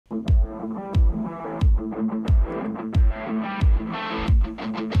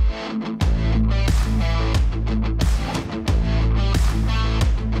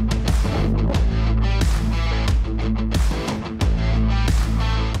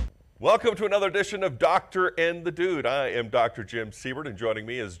Welcome to another edition of Doctor and the Dude. I am Dr. Jim Siebert, and joining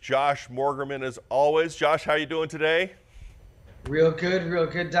me is Josh Morgerman as always. Josh, how you doing today? Real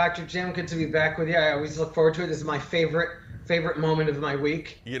good, Dr. Jim. Good to be back with you. I always look forward to it. This is my favorite moment of my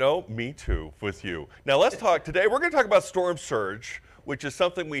week. You know, me too, with you. Now let's talk today. We're going to talk about storm surge, which is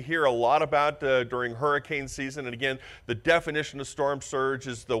something we hear a lot about during hurricane season. And again, the definition of storm surge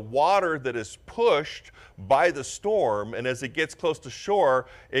is the water that is pushed by the storm, and as it gets close to shore,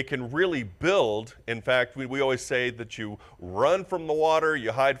 it can really build. In fact, we always say that you run from the water,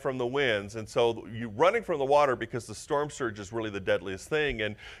 you hide from the winds. And so you're running from the water because the storm surge is really the deadliest thing.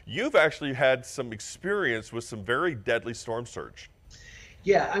 And you've actually had some experience with some very deadly storm surge.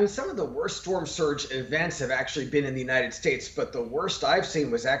 Yeah, I mean, some of the worst storm surge events have actually been in the United States, but the worst I've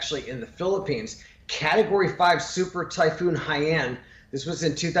seen was actually in the Philippines. Category 5 Super Typhoon Haiyan. This was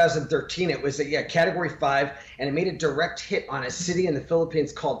in 2013. It was Category 5, and it made a direct hit on a city in the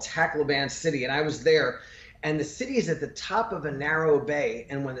Philippines called Tacloban City, and I was there. And the city is at the top of a narrow bay,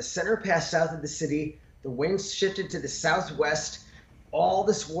 and when the center passed south of the city, the winds shifted to the southwest. All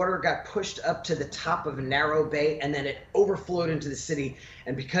this water got pushed up to the top of a narrow bay, and then it overflowed into the city.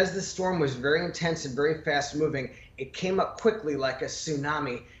 And because the storm was very intense and very fast moving, it came up quickly like a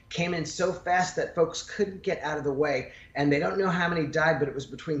tsunami, came in so fast that folks couldn't get out of the way. And they don't know how many died, but it was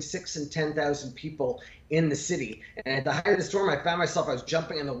between 6,000 and 10,000 people in the city. And at the height of the storm, I found myself, I was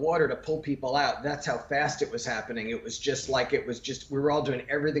jumping in the water to pull people out. That's how fast it was happening. It was just we were all doing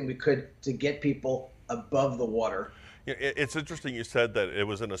everything we could to get people above the water. It's interesting you said that it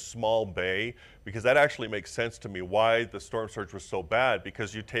was in a small bay, because that actually makes sense to me why the storm surge was so bad,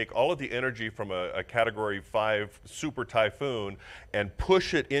 because you take all of the energy from a Category 5 super typhoon and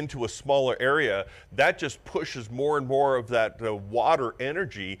push it into a smaller area. That just pushes more and more of that water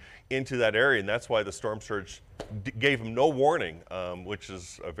energy into that area, and that's why the storm surge gave them no warning, which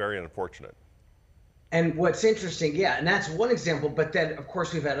is very unfortunate. And what's interesting, yeah, and that's one example, but then, of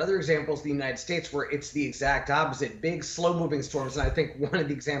course, we've had other examples in the United States where it's the exact opposite, big, slow-moving storms, and I think one of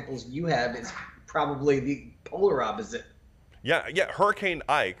the examples you have is probably the polar opposite. Yeah, Hurricane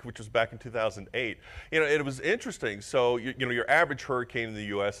Ike, which was back in 2008. It was interesting. So, your average hurricane in the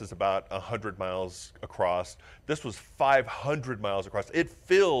U.S. is about 100 miles across. This was 500 miles across. It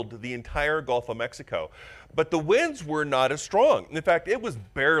filled the entire Gulf of Mexico. But the winds were not as strong. In fact, it was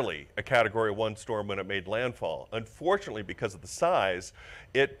barely a Category 1 storm when it made landfall. Unfortunately, because of the size,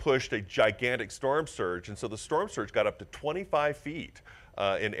 it pushed a gigantic storm surge. And so the storm surge got up to 25 feet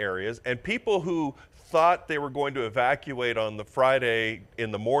in areas. And people who thought they were going to evacuate on the Friday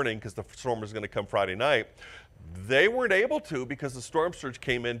in the morning because the storm was going to come Friday night, they weren't able to because the storm surge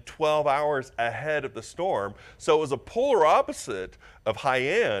came in 12 hours ahead of the storm. So it was a polar opposite of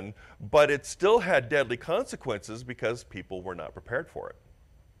Haiyan, but it still had deadly consequences because people were not prepared for it.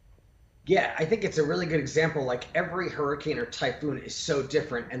 Yeah, I think it's a really good example. Like, every hurricane or typhoon is so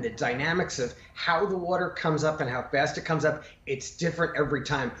different, and the dynamics of how the water comes up and how fast it comes up, it's different every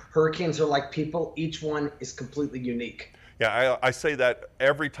time. Hurricanes are like people. Each one is completely unique. Yeah, I say that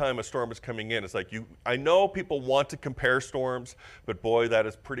every time a storm is coming in. It's like, I know people want to compare storms, but boy, that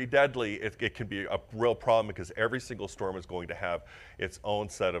is pretty deadly. It can be a real problem because every single storm is going to have its own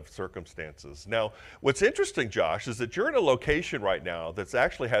set of circumstances. Now, what's interesting, Josh, is that you're in a location right now that's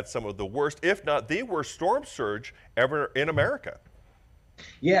actually had some of the worst, if not the worst, storm surge ever in America.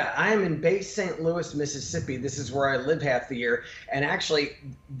 Yeah, I am in Bay St. Louis, Mississippi. This is where I live half the year. And actually,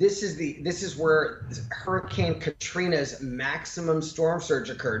 this is where Hurricane Katrina's maximum storm surge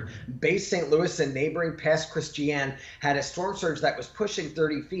occurred. Bay St. Louis and neighboring Pass Christian had a storm surge that was pushing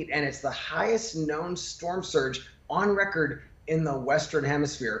 30 feet, and it's the highest known storm surge on record in the Western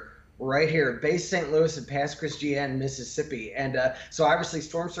Hemisphere. Right here, Bay St. Louis and Pass Christian, Mississippi. And so obviously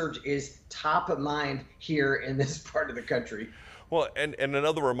storm surge is top of mind here in this part of the country. Well, and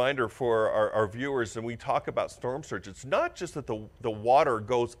another reminder for our viewers, and we talk about storm surge, it's not just that the water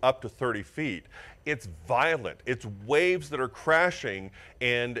goes up to 30 feet. It's violent. It's waves that are crashing,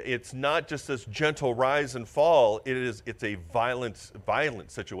 and it's not just this gentle rise and fall. It's a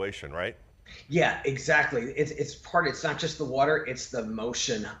violent situation, right? Yeah, exactly. It's not just the water, it's the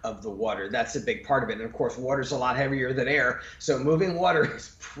motion of the water. That's a big part of it. And of course, water's a lot heavier than air, so moving water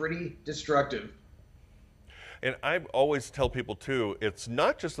is pretty destructive. And I always tell people too, it's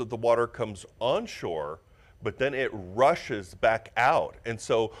not just that the water comes onshore, but then it rushes back out. And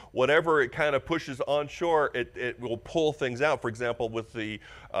so whatever it kind of pushes onshore, it will pull things out. For example, with the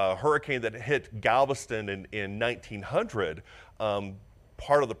hurricane that hit Galveston in 1900,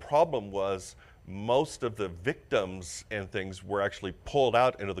 part of the problem was most of the victims and things were actually pulled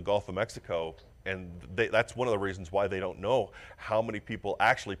out into the Gulf of Mexico And that's one of the reasons why they don't know how many people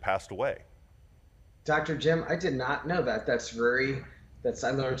actually passed away. Dr. Jim, I did not know that. I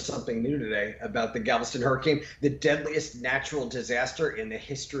learned something new today about the Galveston hurricane, the deadliest natural disaster in the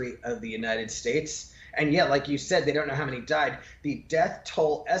history of the United States. And yet, like you said, they don't know how many died. The death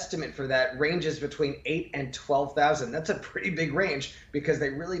toll estimate for that ranges between 8 and 12,000. That's a pretty big range because they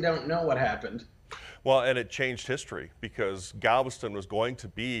really don't know what happened. Well, and it changed history because Galveston was going to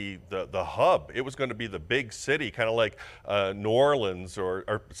be the hub. It was going to be the big city, kind of like New Orleans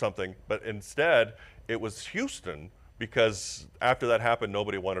or something. But instead, it was Houston because after that happened,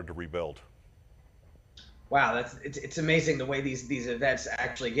 nobody wanted to rebuild. Wow, it's amazing the way these events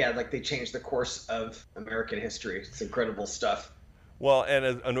actually, yeah, like they changed the course of American history. It's incredible stuff. Well,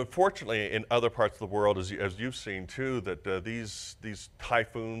 and unfortunately, in other parts of the world, as you've seen too, that these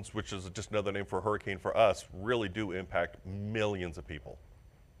typhoons, which is just another name for hurricane for us, really do impact millions of people.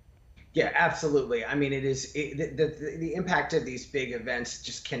 Yeah, absolutely. I mean, the impact of these big events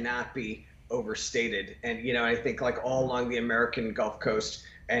just cannot be overstated. And I think like all along the American Gulf Coast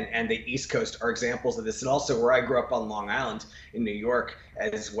and the East Coast are examples of this, and also where I grew up on Long Island in New York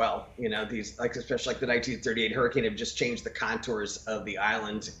as well. These, like especially like the 1938 hurricane, have just changed the contours of the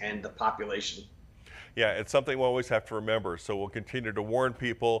island and the population. Yeah, it's something we always have to remember. So we'll continue to warn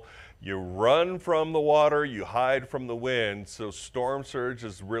people, you run from the water, you hide from the wind. So storm surge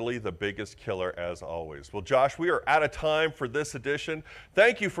is really the biggest killer as always. Well, Josh, we are out of time for this edition.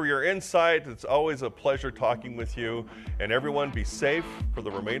 Thank you for your insight. It's always a pleasure talking with you. And everyone be safe for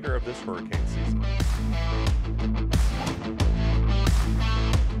the remainder of this hurricane season.